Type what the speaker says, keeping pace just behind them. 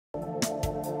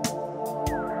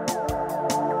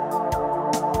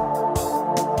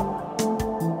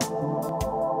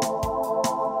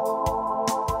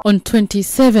On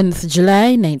 27th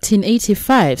July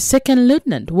 1985, Second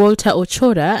Lieutenant Walter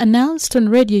Ochora announced on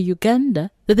Radio Uganda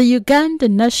that the Ugandan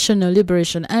National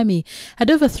Liberation Army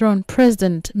had overthrown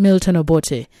President Milton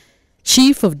Obote.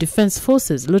 Chief of Defense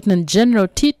Forces Lieutenant General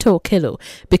Tito Okello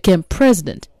became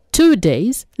president 2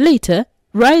 days later,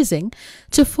 rising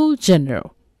to full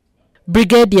general.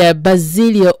 Brigadier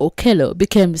Basilio Okello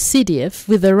became CDF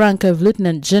with the rank of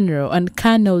Lieutenant General, and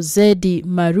Colonel Zedi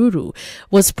Maruru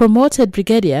was promoted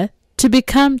brigadier to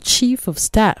become Chief of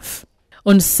Staff.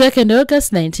 On 2nd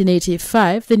August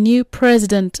 1985, the new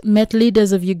president met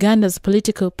leaders of Uganda's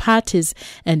political parties,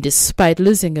 and despite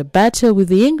losing a battle with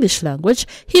the English language,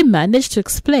 he managed to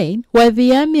explain why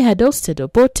the army had ousted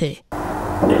Obote.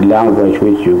 The language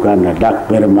which Uganda lacked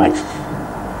very much.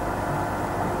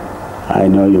 I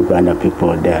know Uganda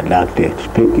people there like to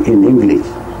speak in English.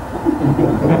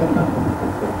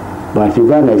 But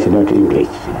Uganda is not English.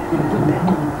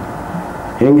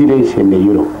 English in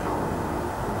Europe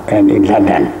and in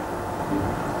London.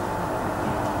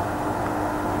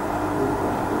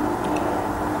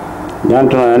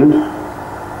 Gentlemen,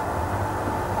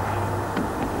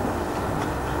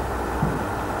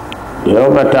 the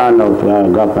overturn of the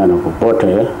government of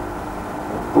Obote,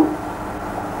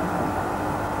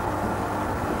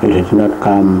 it has not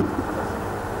come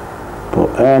for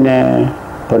any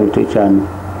politician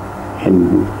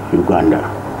in Uganda.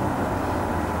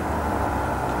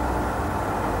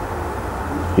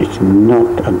 It's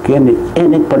not against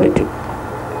any politics.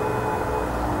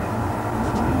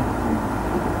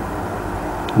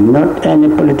 Not any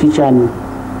politician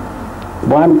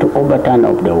want to overturn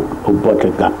of the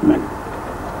Obote government.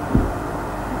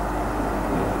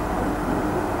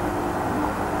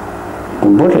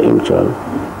 Obote himself,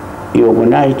 he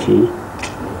organized to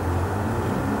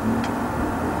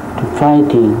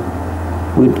fighting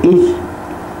with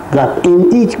in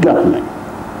each government.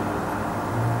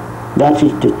 That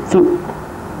is the truth.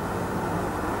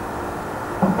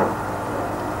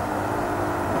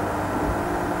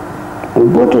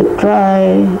 Obote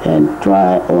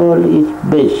try all his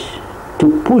best to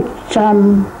put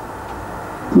some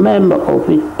member of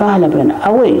his parliament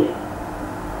away.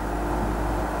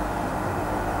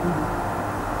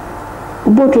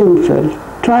 Obote himself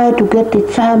tried to get the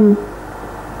some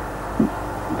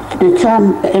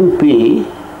MP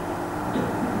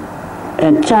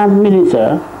and some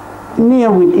minister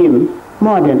near with him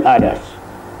more than others.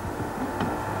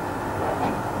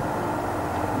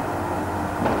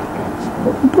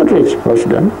 Obote is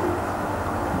president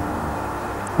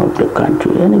of the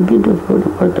country, and he been for the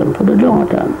president for a long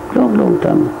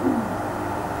time.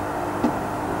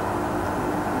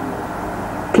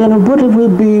 Can Obote will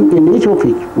be in each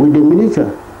office with the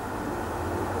minister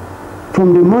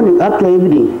from the morning up to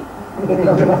evening?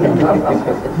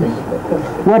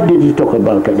 What did he talk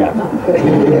about that?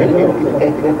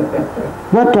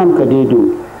 What time can they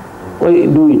do? Or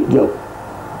do his job?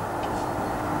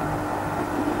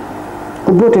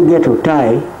 Obote get a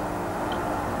tie.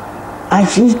 I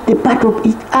see the part of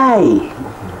his eye.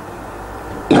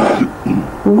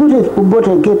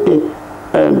 Obote get the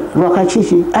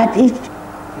wakashishi at his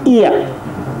ear.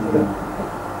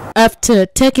 After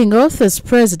taking oath as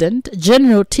president,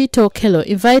 General Tito Okello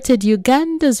invited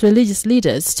Uganda's religious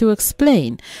leaders to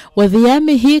explain why the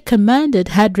army he commanded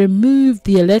had removed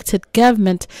the elected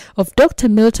government of Dr.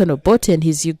 Milton Obote and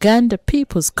his Uganda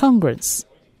People's Congress.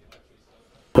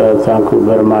 So thank you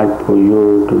very much for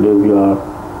you to leave your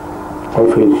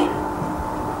office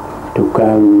to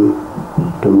come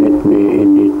to meet me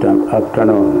in this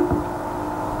afternoon.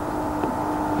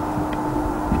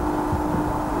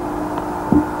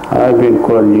 I've been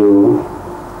calling you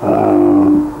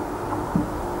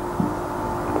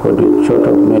for this sort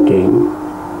of meeting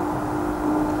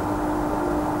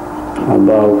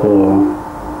about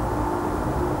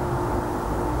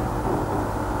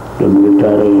the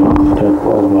military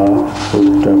takeover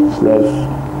which took place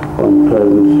on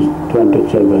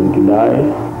 27 July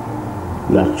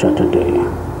last Saturday.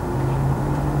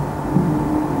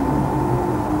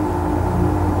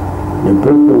 The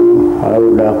people I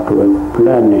would like to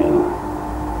explain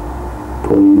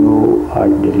for you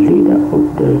as the leader of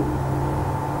the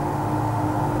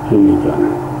religion.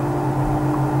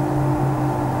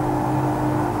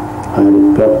 I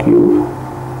respect you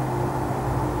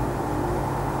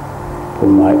for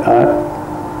my art,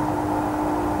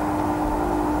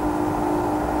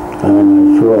 and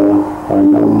I'm sure I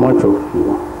know much of you.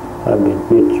 I've been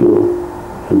with you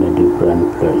in a different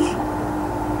place.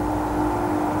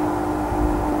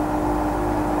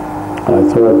 I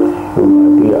thought you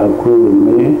might be agree with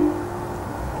me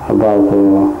about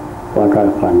what I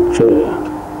can say.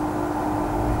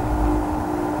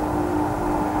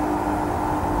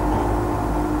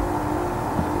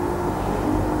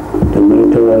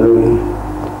 military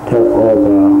take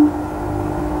over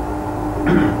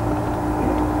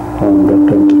from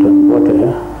Dr. Obote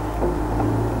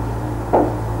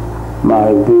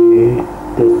might be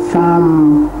the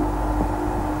some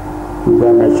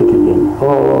Uganda citizen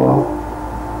or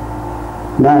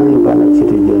non-Uganda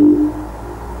citizen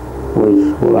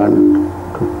which want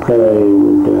to play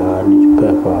with the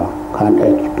newspaper can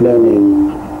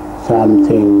explaining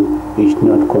something is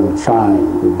not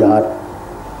concerned with that.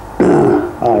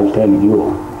 I tell you.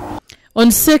 On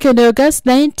 2nd August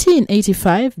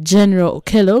 1985, General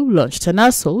Okello launched an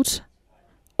assault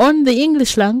on the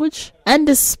English language, and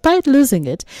despite losing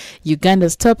it,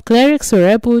 Uganda's top clerics were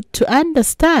able to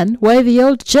understand why the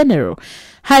old general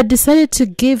had decided to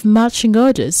give marching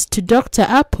orders to Dr.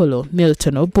 Apollo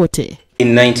Milton Obote.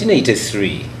 In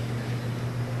 1983,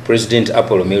 President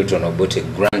Apollo Milton Obote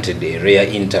granted a rare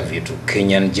interview to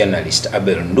Kenyan journalist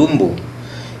Abel Ndumbu,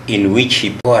 in which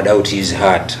he poured out his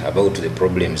heart about the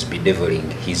problems bedeviling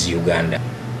his Uganda.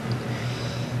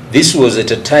 This was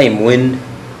at a time when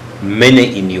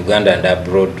many in Uganda and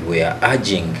abroad were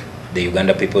urging the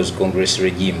Uganda People's Congress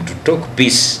regime to talk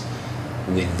peace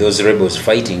with those rebels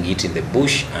fighting it in the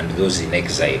bush and those in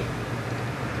exile.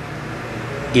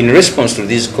 In response to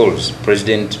these calls,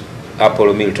 President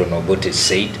Apollo Milton Obote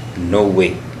said, "No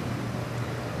way."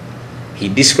 He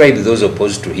described those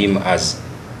opposed to him as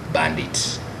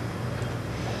bandits.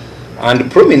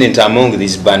 And prominent among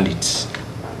these bandits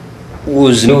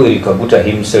was Noel Kaguta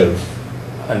himself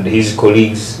and his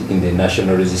colleagues in the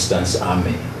National Resistance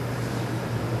Army.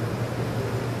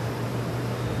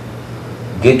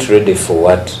 Get ready for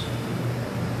what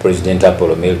President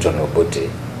Apollo Milton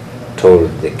Obote told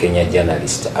the Kenya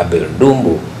journalist Abel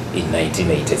Ndumbu in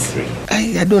 1983.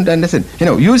 I don't understand. You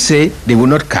know, you say they will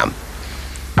not come.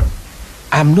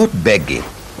 I'm not begging.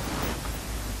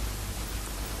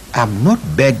 I'm not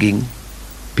begging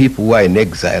people who are in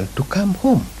exile to come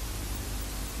home.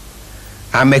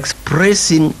 I'm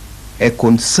expressing a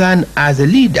concern as a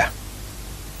leader.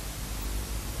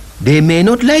 They may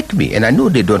not like me, and I know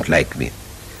they don't like me,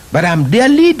 but I'm their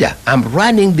leader. I'm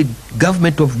running the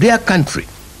government of their country.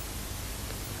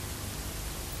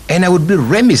 And I would be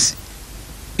remiss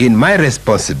in my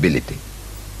responsibility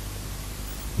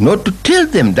not to tell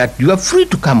them that you are free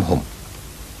to come home.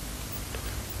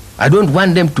 I don't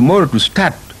want them tomorrow to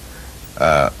start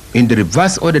in the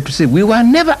reverse order to say, we were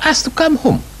never asked to come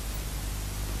home.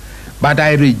 But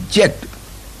I reject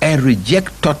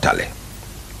totally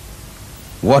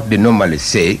what they normally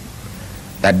say,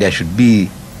 that there should be,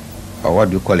 or what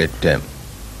do you call it, a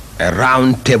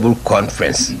round table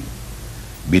conference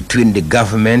between the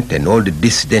government and all the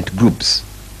dissident groups.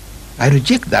 I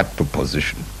reject that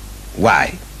proposition.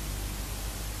 Why?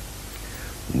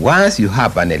 Once you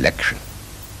have an election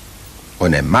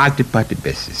on a multi-party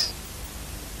basis,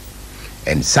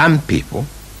 and some people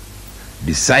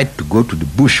decide to go to the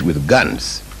bush with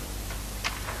guns,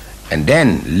 and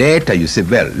then later you say,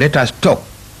 well, let us talk.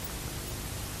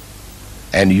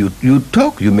 And you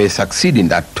talk, you may succeed in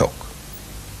that talk,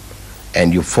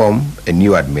 and you form a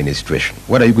new administration.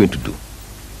 What are you going to do?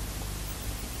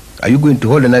 Are you going to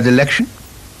hold another election?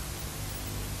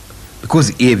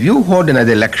 Because if you hold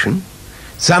another election,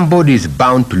 somebody is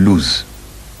bound to lose.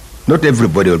 Not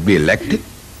everybody will be elected.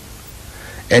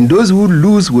 And those who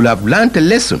lose will have learned a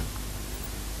lesson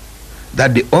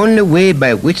that the only way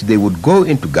by which they would go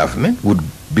into government would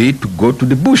be to go to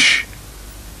the bush,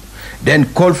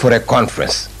 then call for a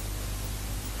conference.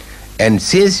 And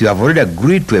since you have already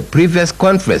agreed to a previous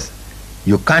conference,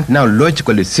 you can't now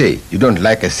logically say you don't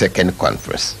like a second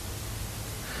conference.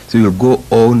 So you'll go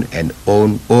on and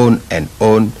on and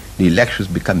on. The elections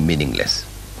become meaningless.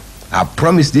 I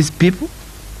promise these people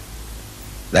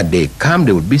that they come,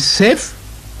 they will be safe,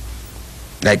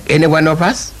 like any one of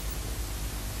us.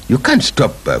 You can't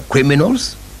stop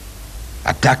criminals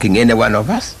attacking any one of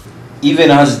us. Even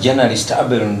as journalist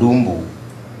Abel Ndumbu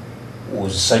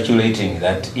was circulating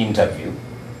that interview,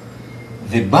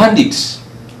 the bandits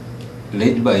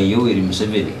led by Yoweri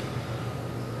Museveni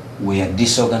were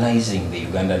disorganizing the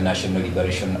Uganda National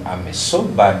Liberation Army so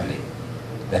badly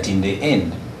that in the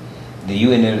end, the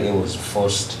UNLA was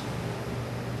forced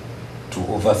to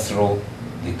overthrow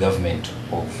the government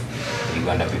of the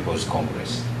Uganda People's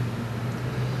Congress.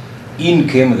 In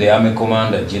came the army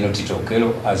commander, General Tito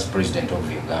Okello, as president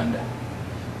of Uganda.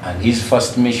 And his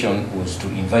first mission was to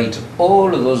invite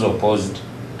all those opposed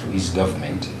to his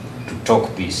government to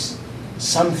talk peace,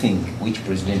 something which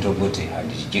President Obote had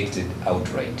rejected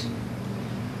outright.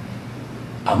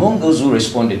 Among those who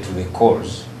responded to the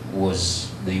calls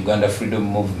was the Uganda Freedom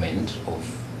Movement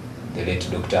of the late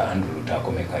Dr. Andrew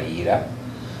Takome Kayiira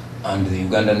and the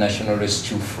Uganda National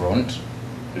Rescue Front,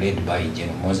 led by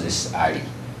General Moses Ali.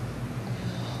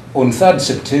 On 3rd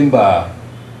September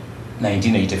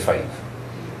 1985,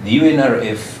 the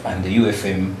UNRF and the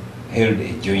UFM held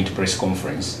a joint press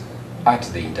conference at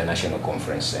the International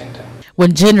Conference Center.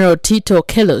 When General Tito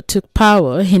Okello took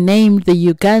power, he named the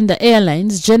Uganda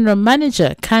Airlines General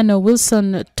Manager Colonel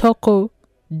Wilson Toko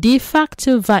de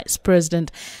facto Vice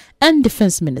President and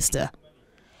Defense Minister.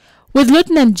 With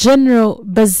Lieutenant General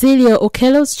Basilio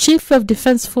Okello's Chief of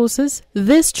Defense Forces,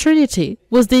 this trinity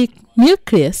was the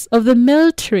nucleus of the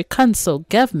military council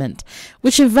government,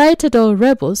 which invited all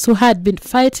rebels who had been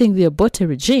fighting the Obote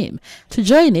regime to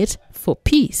join it for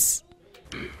peace.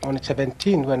 On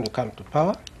 17, when we come to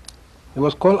power, it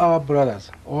was called our brothers,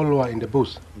 all who are in the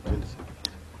bush,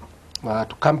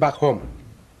 to come back home.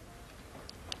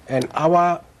 And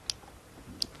our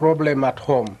problem at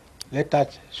home, let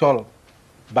us solve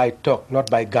by talk, not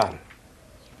by gun.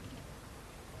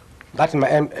 That's my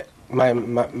aim,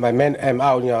 my main aim.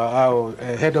 Our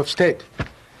head of state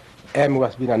aim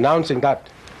was been announcing that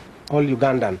all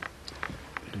Ugandan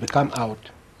to become out,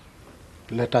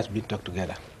 let us be talk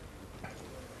together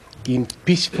in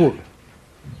peaceful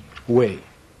way.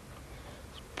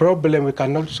 Problem we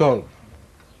cannot solve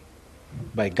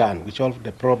by gun. We solve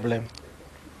the problem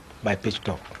by peace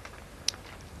talk.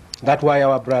 That's why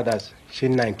our brothers,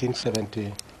 in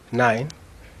 1979,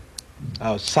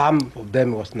 some of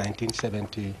them was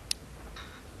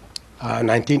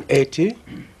 1980,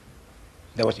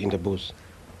 they was in the bush.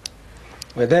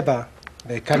 Whenever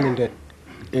they come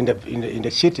in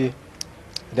the city,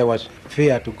 there was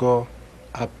fear to go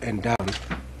up and down.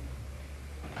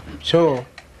 So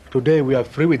today we are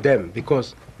free with them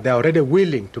because they are already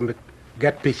willing to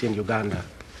get peace in Uganda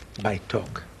by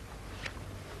talk.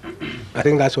 I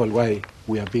think that's all why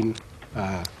we have been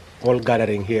all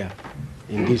gathering here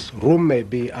in this room.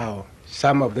 Maybe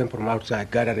some of them from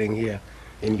outside gathering here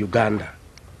in Uganda.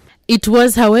 It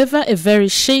was, however, a very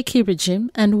shaky regime,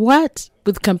 and what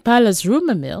with Kampala's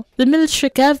rumor mill, the military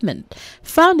government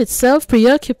found itself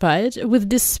preoccupied with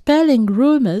dispelling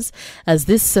rumors, as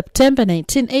this September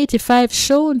 1985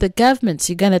 show on the government's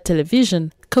Uganda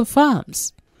television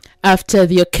confirms. After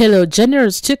the Okello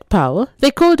generals took power,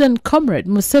 they called on Comrade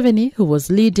Museveni, who was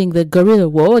leading the guerrilla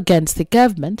war against the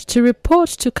government, to report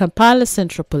to Kampala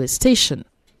Central Police Station.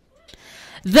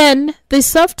 Then they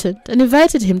softened and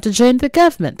invited him to join the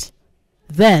government.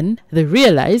 Then they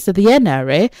realized that the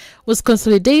NRA was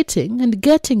consolidating and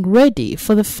getting ready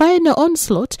for the final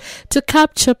onslaught to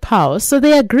capture power, so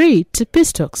they agreed to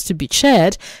peace talks to be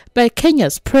chaired by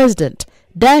Kenya's President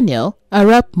Daniel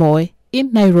Arap Moi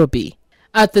in Nairobi.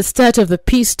 At the start of the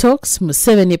peace talks,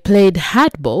 Museveni played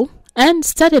hardball and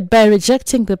started by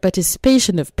rejecting the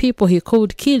participation of people he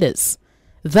called killers.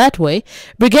 That way,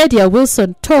 Brigadier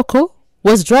Wilson Toko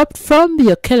was dropped from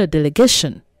the Okello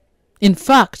delegation. In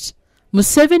fact,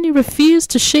 Museveni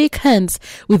refused to shake hands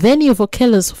with any of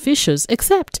Okello's officials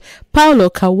except Paulo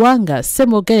Kawanga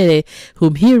Semogere,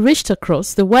 whom he reached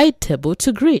across the wide table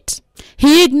to greet.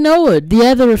 He ignored the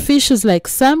other officials like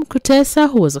Sam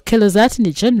Kutesa, who was Okello's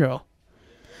Attorney General.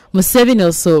 Museveni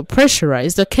also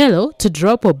pressurized Okello to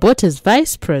drop Obote's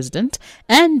Vice President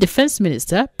and Defense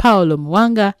Minister Paulo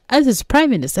Mwanga as his Prime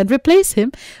Minister and replace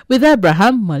him with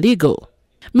Abraham Maligo.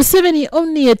 Museveni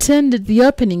only attended the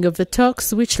opening of the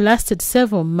talks, which lasted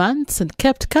several months and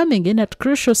kept coming in at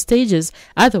crucial stages.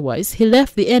 Otherwise, he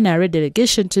left the NRA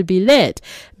delegation to be led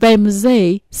by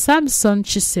Mzee Samson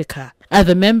Chiseka.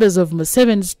 Other members of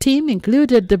Museveni's team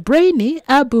included the brainy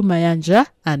Abu Mayanja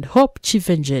and Hope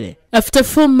Chivenjere. After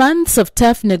 4 months of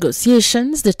tough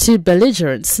negotiations, the two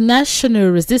belligerents, National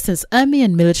Resistance Army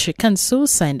and Military Council,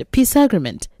 signed a peace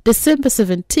agreement December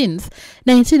 17,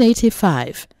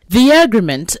 1985. The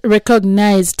agreement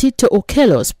recognized Tito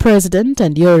Okello as president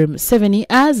and Yoweri Museveni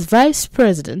as vice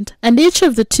president, and each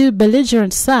of the two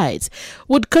belligerent sides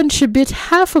would contribute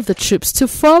half of the troops to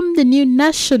form the new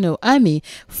national army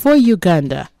for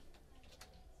Uganda.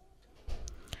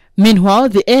 Meanwhile,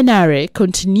 the NRA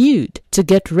continued to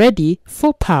get ready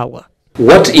for power.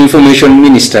 What Information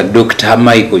Minister Dr.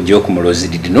 Michael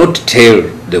Jokumulozi did not tell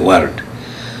the world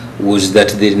was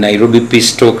that the Nairobi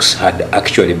peace talks had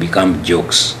actually become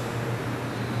jokes.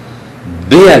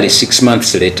 Barely 6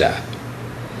 months later,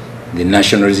 the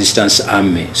National Resistance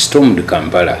Army stormed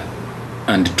Kampala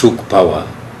and took power,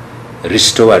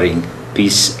 restoring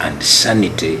peace and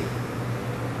sanity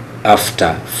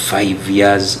after 5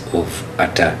 years of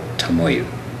utter turmoil.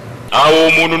 Awo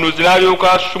omuntu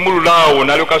nuziralyoka asumululawo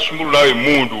nalyoka asumululawo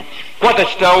emundu kwata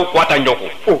kitaawo kwata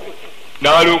nyoko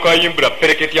nalyoka yimbula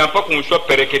pereketya mpa ku nswa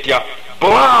pereketya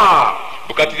bwa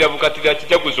bukatira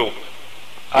kijaguzo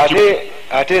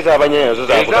ate ez'abanyanya zo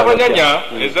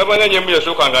ez'abanyanya emu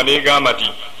yasookanga neegamba nti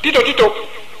tito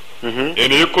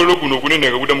eno ekolo guno ogunene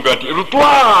nga gudamuga nti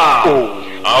lutwa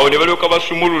awo ne balyoka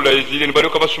basumulula ezire ne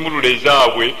balyoka basumulula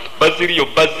ezaabwe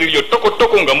baziriyo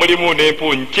tokotoko nga mulimu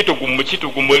n'empunyi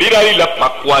kitugumu liralira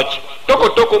pakwaki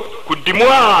tokotoko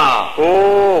kudimwa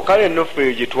kale nno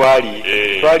ffe gye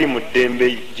twali mu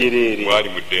ddembe jereere.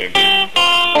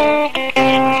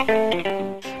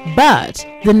 But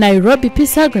the Nairobi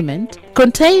Peace Agreement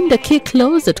contained a key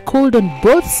clause that called on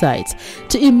both sides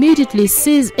to immediately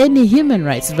cease any human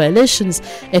rights violations,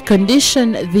 a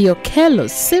condition the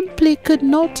Okellos simply could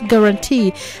not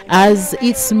guarantee as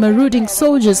its marauding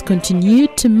soldiers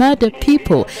continued to murder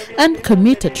people and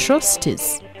commit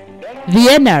atrocities. The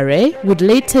NRA would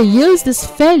later use this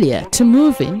failure to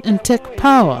move in and take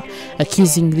power,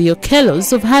 accusing the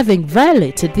Okellos of having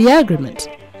violated the agreement.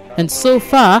 And so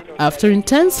far, after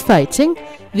intense fighting,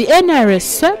 the NRA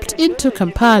swept into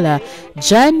Kampala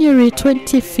January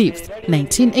 25,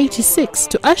 1986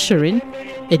 to usher in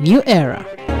a new era.